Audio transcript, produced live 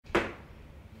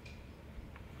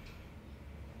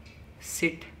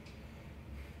Sit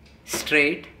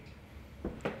straight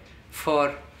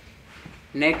for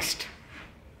next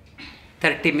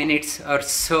 30 minutes or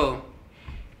so.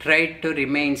 Try to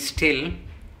remain still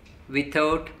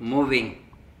without moving.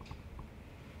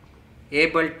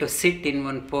 Able to sit in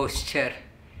one posture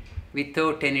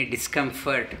without any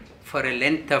discomfort for a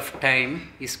length of time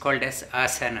is called as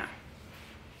asana.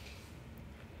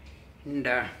 And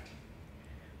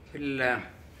we'll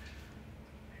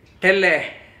tell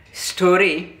a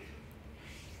story.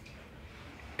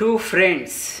 Two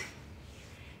friends,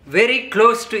 very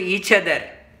close to each other,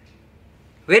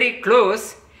 very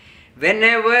close.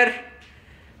 Whenever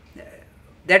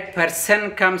that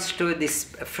person comes to this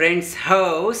friend's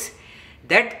house,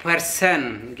 that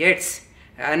person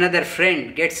another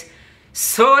friend gets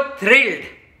so thrilled.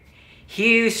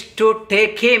 He used to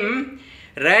take him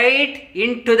right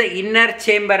into the inner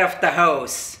chamber of the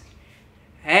house,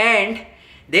 and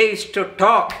they used to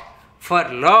talk for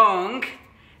long,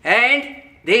 and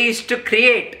they used to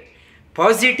create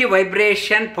positive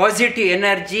vibration, positive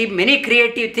energy, many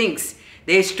creative things.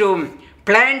 They used to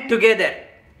plan together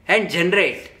and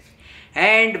generate.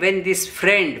 And when this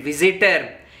friend,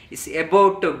 visitor, is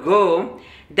about to go,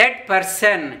 that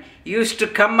person used to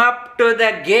come up to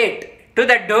the gate, to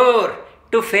the door,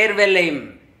 to farewell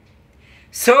him.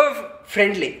 So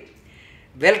friendly.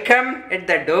 Welcome at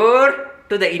the door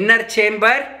to the inner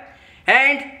chamber,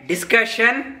 and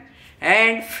discussion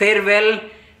and farewell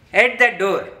at the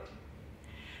door.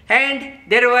 And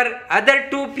there were other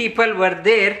two people were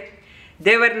there.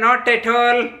 They were not at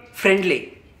all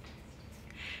friendly.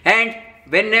 And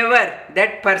whenever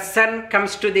that person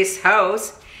comes to this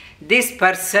house, this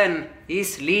person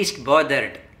is least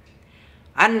bothered.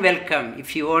 Unwelcome.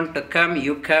 If you want to come,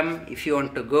 you come. If you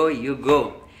want to go, you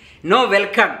go. No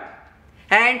welcome.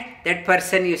 And that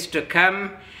person used to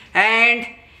come, and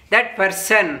that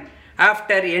person,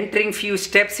 after entering few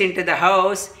steps into the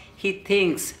house, he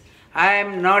thinks, I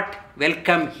am not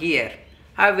welcome here.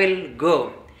 I will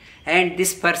go. And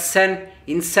this person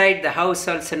inside the house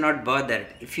also not bothered.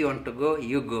 If you want to go,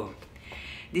 you go.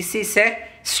 This is a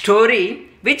story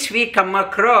which we come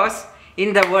across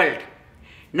in the world.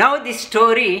 Now this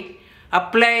story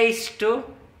applies to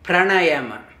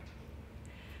pranayama.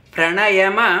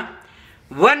 Pranayama,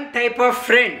 one type of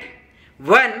friend.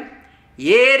 One,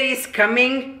 air is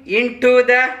coming into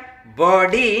the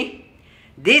body.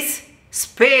 This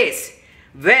space,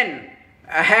 when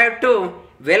I have to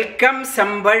welcome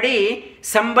somebody,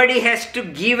 somebody has to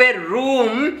give a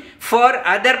room for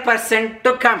other person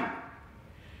to come.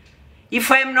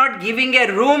 If I am not giving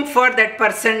a room for that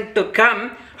person to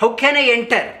come, how can I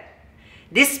enter?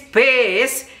 This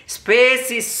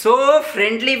space is so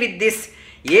friendly with this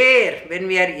air when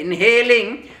we are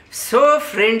inhaling, so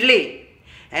friendly,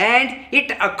 and it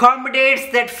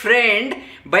accommodates that friend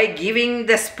by giving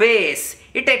the space.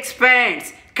 It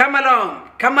expands. Come along,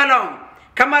 come along,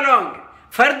 come along.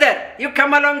 Further, you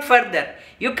come along further.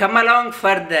 You come along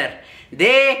further.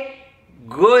 They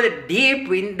go deep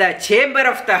in the chamber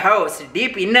of the house,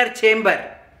 deep inner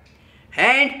chamber.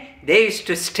 And they used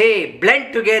to stay,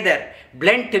 blend together.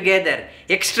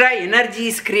 Extra energy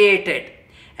is created.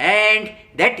 And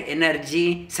that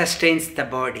energy sustains the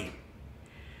body.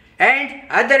 And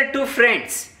other two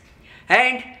friends.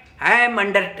 And I am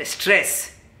under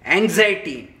stress,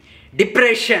 anxiety,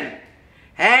 depression,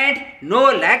 and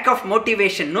no lack of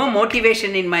motivation, no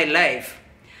motivation in my life.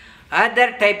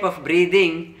 Other type of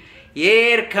breathing,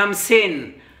 air comes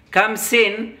in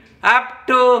up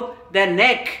to the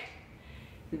neck.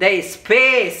 The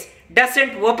space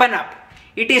doesn't open up.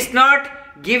 It is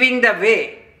not giving the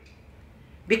way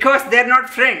because they are not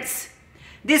friends.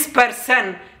 This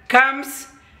person comes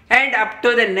and up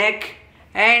to the neck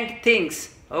and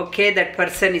thinks, okay, that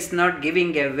person is not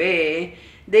giving a way.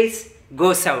 This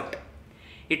goes out.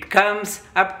 It comes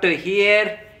up to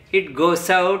here, it goes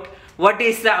out. What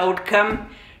is the outcome?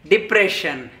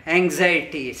 Depression,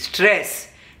 anxiety, stress,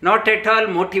 not at all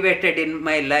motivated in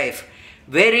my life.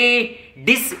 Very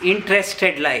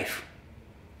disinterested life.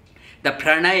 The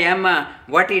pranayama,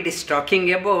 what it is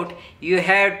talking about, you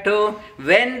have to,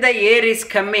 when the air is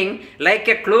coming, like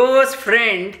a close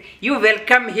friend, you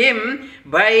welcome him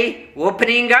by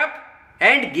opening up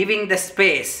and giving the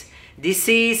space. This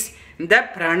is the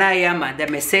pranayama. The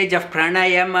message of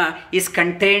pranayama is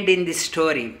contained in this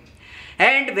story.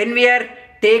 And when we are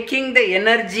taking the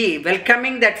energy,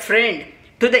 welcoming that friend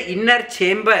to the inner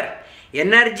chamber,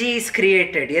 energy is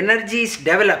created, energy is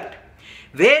developed.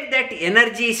 Where that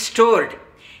energy is stored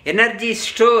in the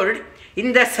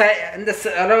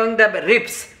around the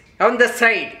ribs, on the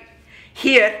side.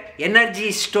 Here, energy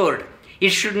is stored. It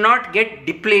should not get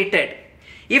depleted.